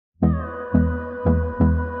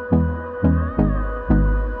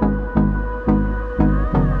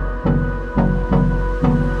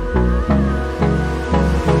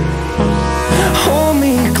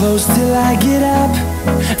I get up,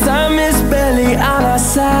 time is barely on our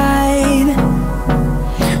side.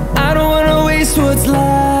 I don't wanna waste what's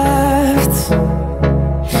left.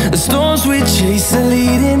 The storms we chase are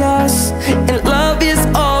leading us, and love is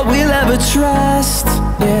all we'll ever trust.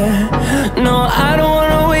 Yeah, no, I don't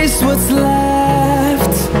wanna waste what's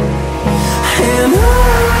left. And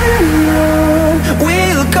on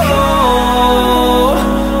we'll go,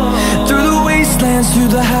 through the wastelands,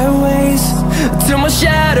 through the highways, till my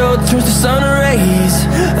shadow turns to sun rays.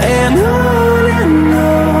 And on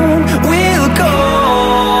we'll go,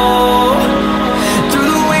 through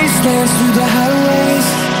the wastelands, through the highways,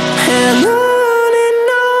 and on.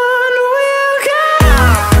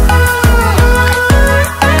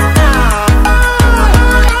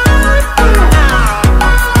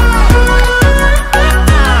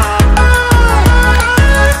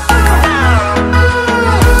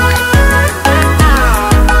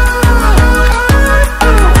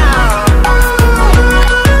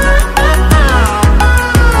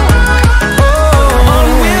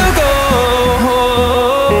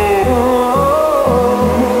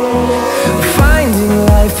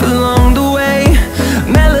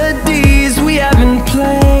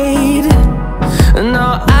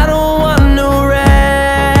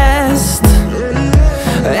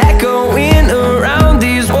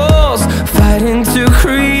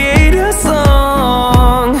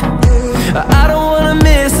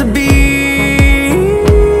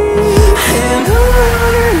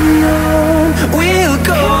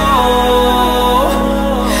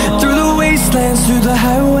 Through the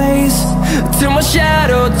highways, till my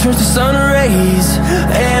shadow turns to sun rays.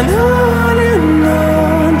 And on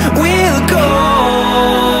we'll go,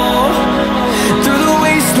 through the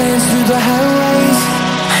wastelands, through the highways,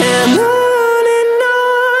 and on.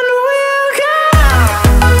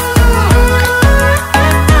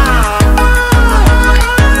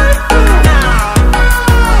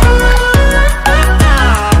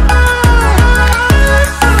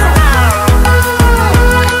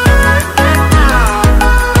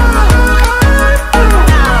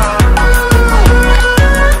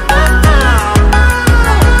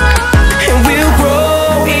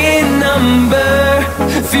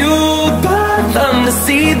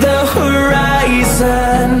 See the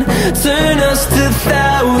horizon turn us to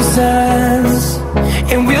thousands,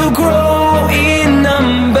 and we'll grow in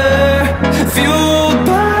number, fueled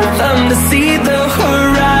by them to see the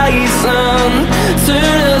horizon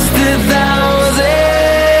turn us to thousands.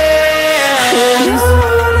 And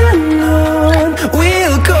on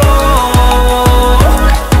we'll go,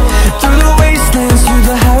 through the wastelands, through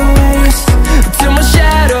the highways, till my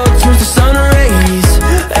shadow turns to sun rays.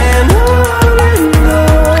 And on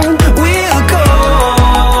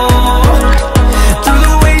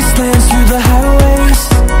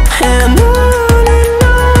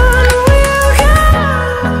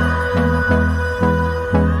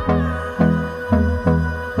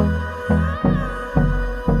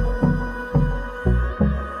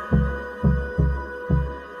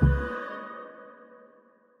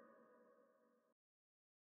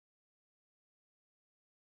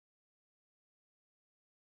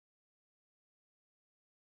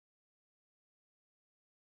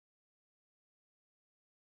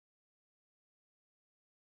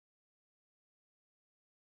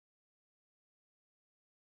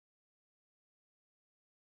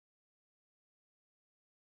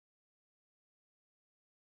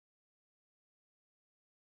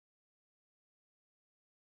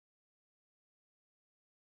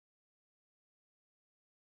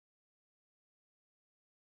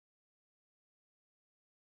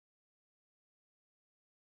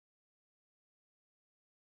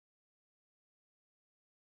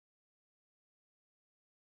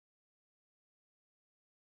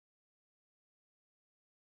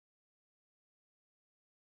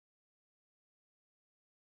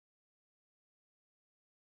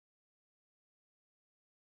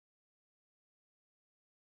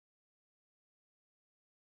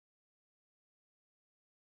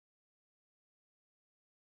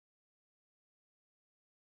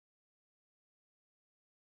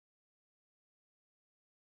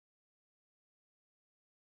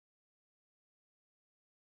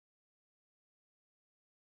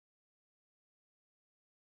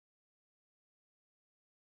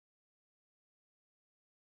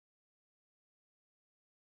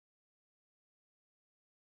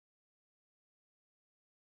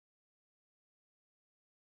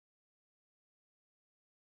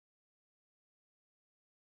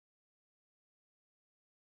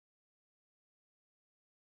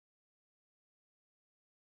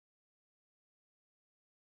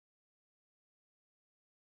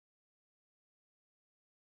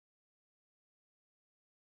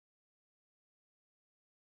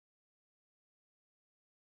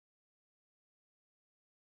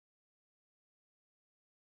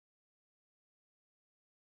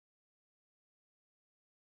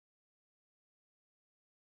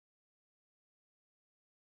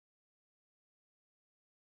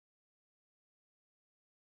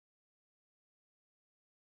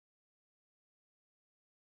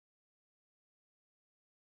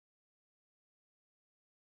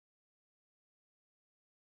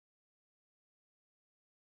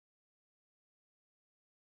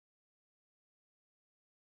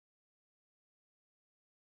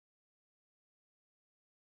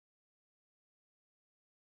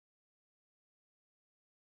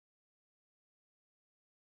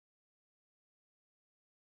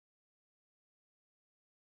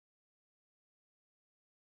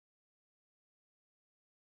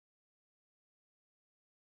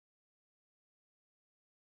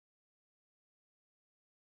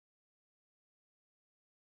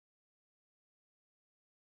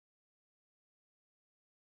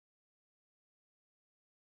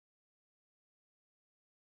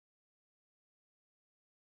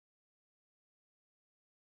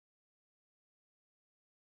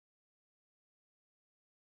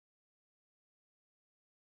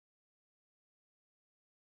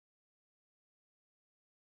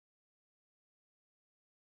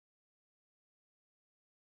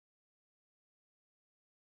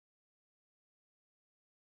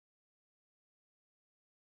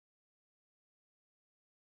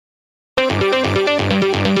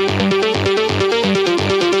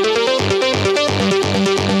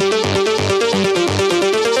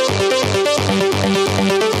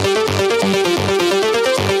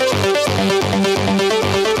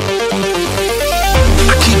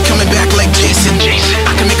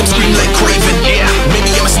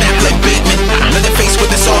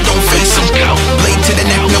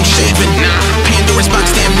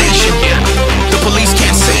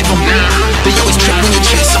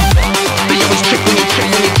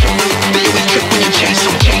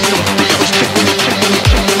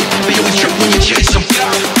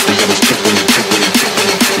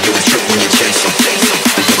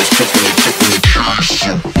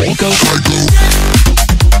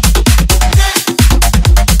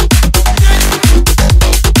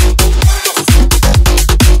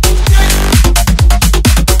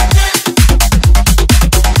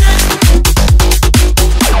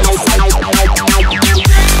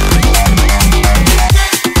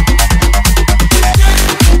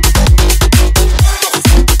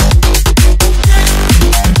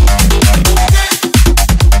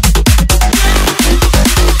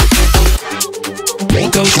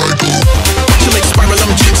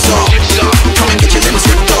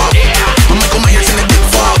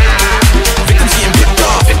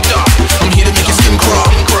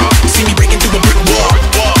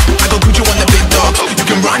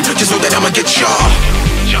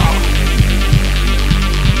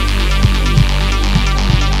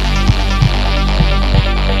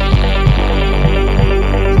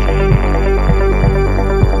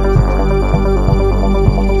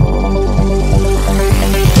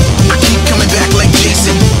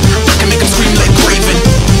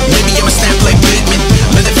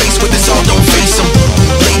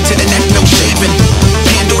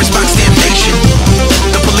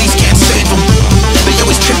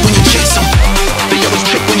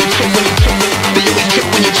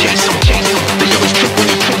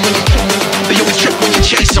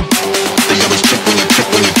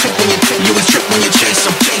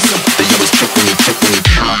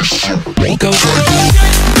Go.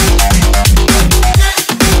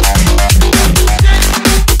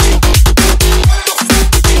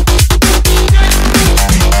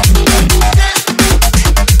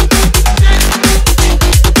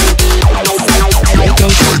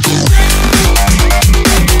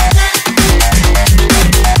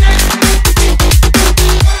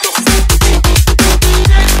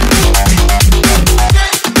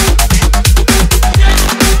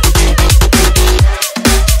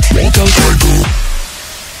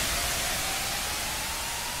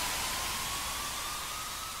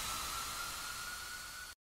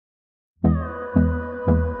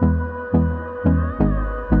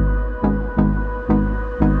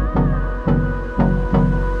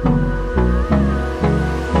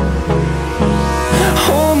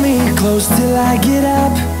 Close till I get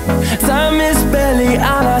up. Time is barely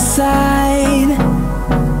on our side.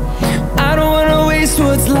 I don't wanna waste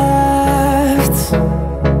what's left.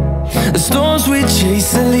 The storms we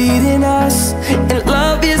chase are leading us, and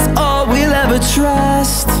love is all we'll ever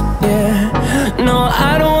trust. Yeah, no,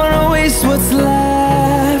 I don't wanna waste what's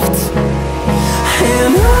left.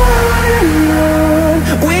 And on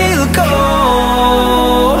we'll go,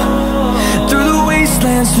 through the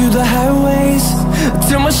wastelands, through the highways,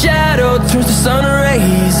 till my shadow turns to sun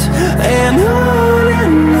rays. And on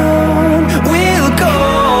we'll go,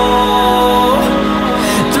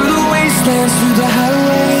 through the wastelands, through the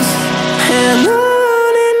highways, and on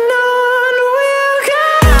we'll go.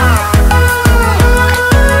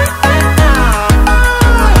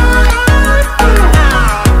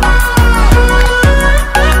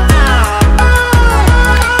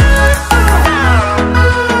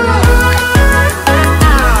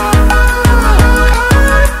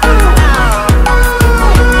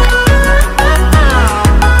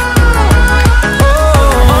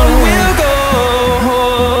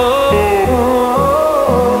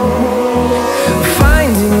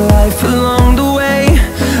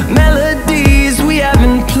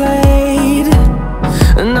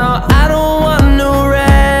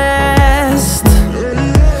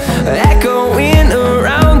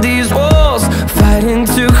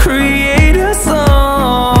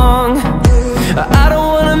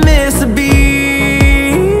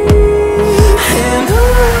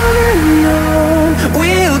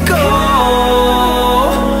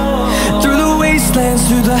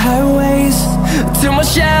 Through the highways, till my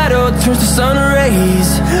shadow turns to sun rays.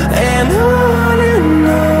 And on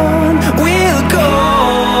we'll go,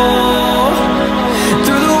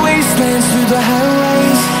 through the wastelands, through the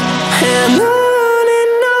highways, and on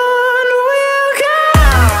we'll go.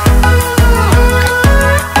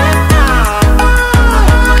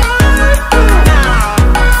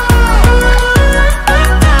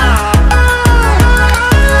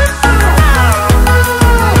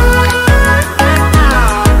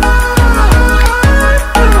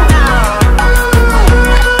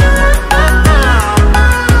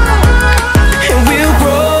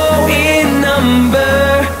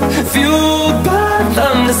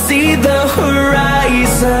 See the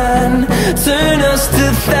horizon turn us to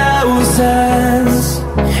thousands,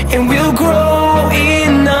 and we'll grow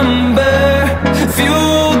in number,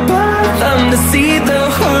 fueled by them. To see the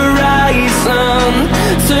horizon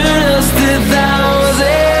turn us to thousands,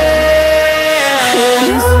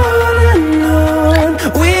 and on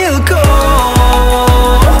we'll go,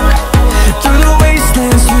 through the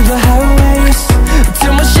wastelands, through the highways,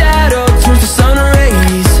 till my shadow turns to sun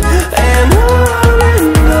rays. And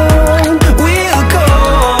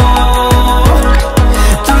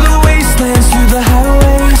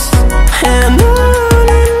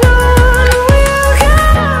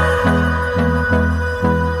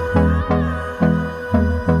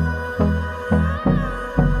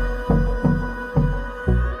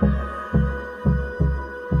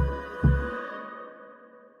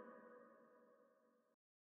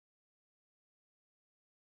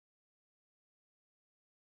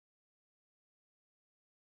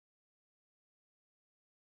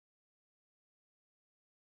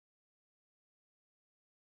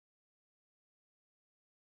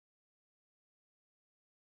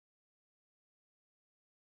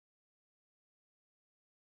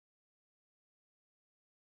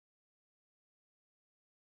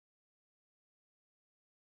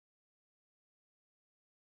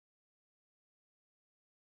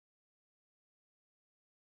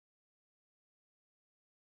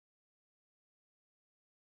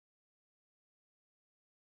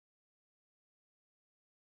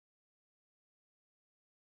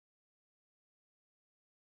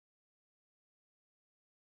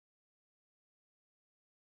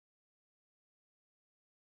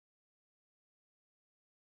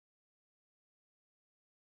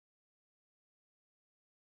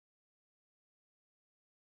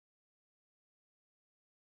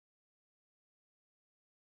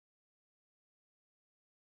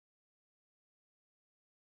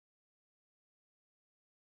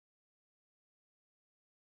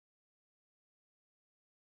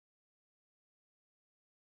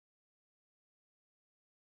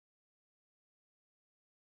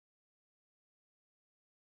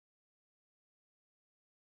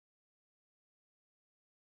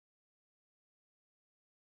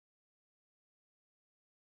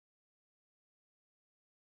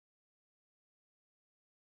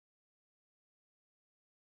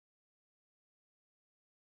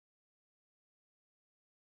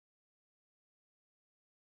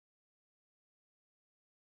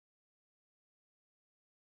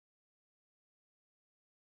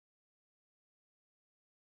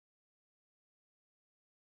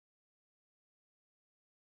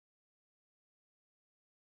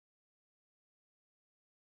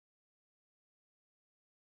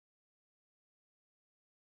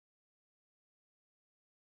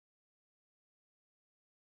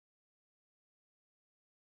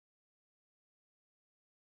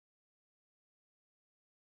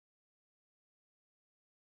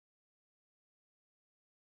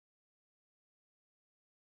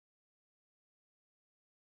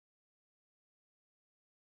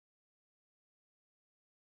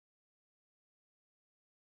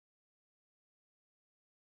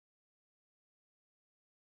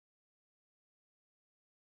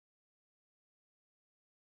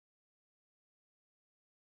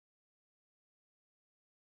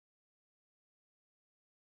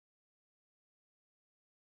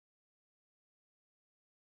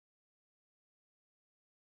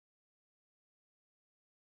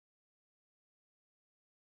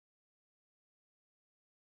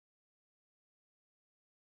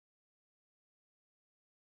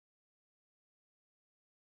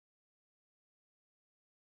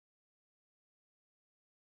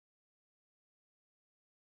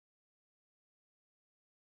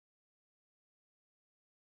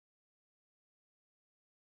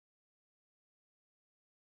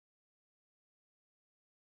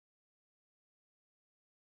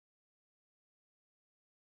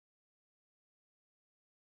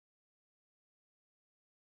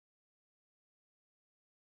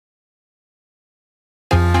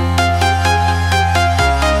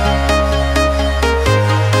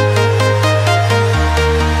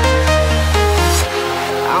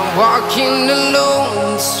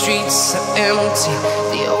see.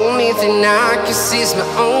 The only thing I can see is my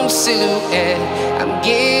own silhouette. I'm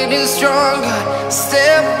getting stronger,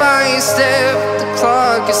 step by step. The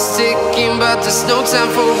clock is ticking, but there's no time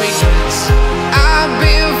for regrets. I've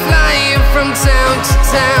been flying from town to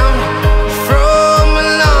town, from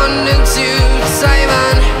London to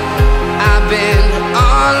Taiwan. I've been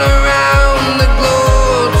all around the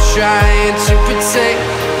globe, trying to protect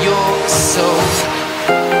your soul.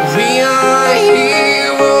 We are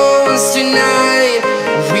heroes tonight.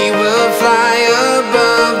 We will fly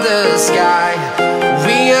above the sky.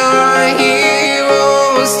 We are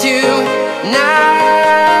heroes tonight.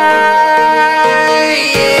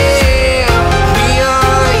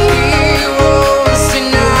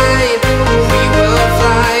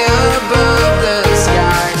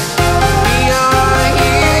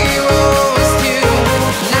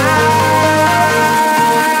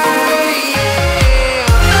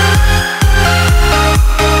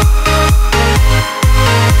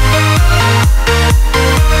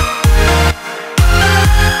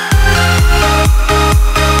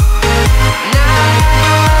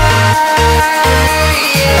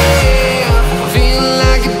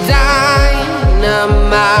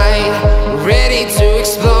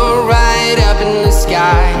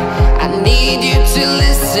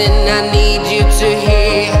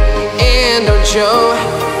 Show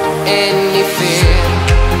any fear.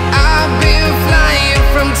 I've been flying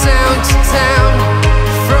from town to town,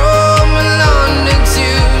 from London to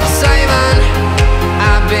Taiwan.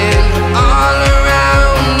 I've been all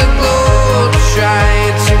around the globe,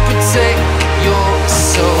 trying to protect your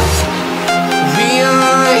soul. We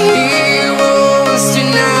are heroes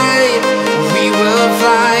tonight. We will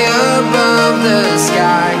fly above the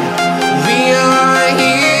sky. We are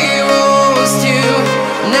heroes tonight.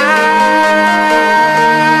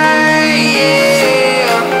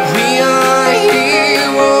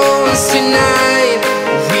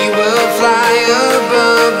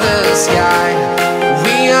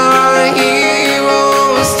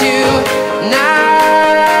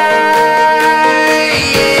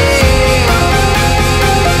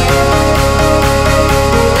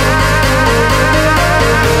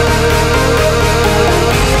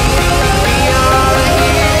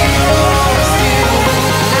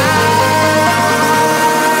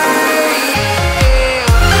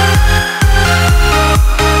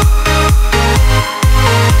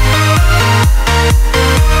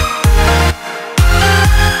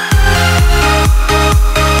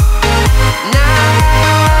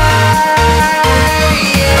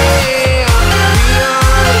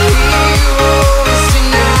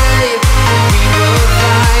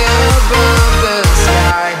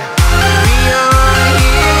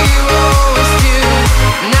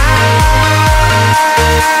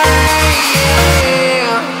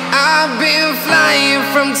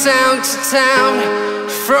 Town to town,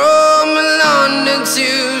 from London to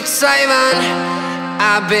Taiwan.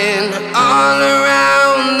 I've been all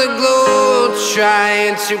around the globe,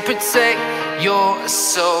 trying to protect your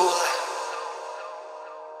soul.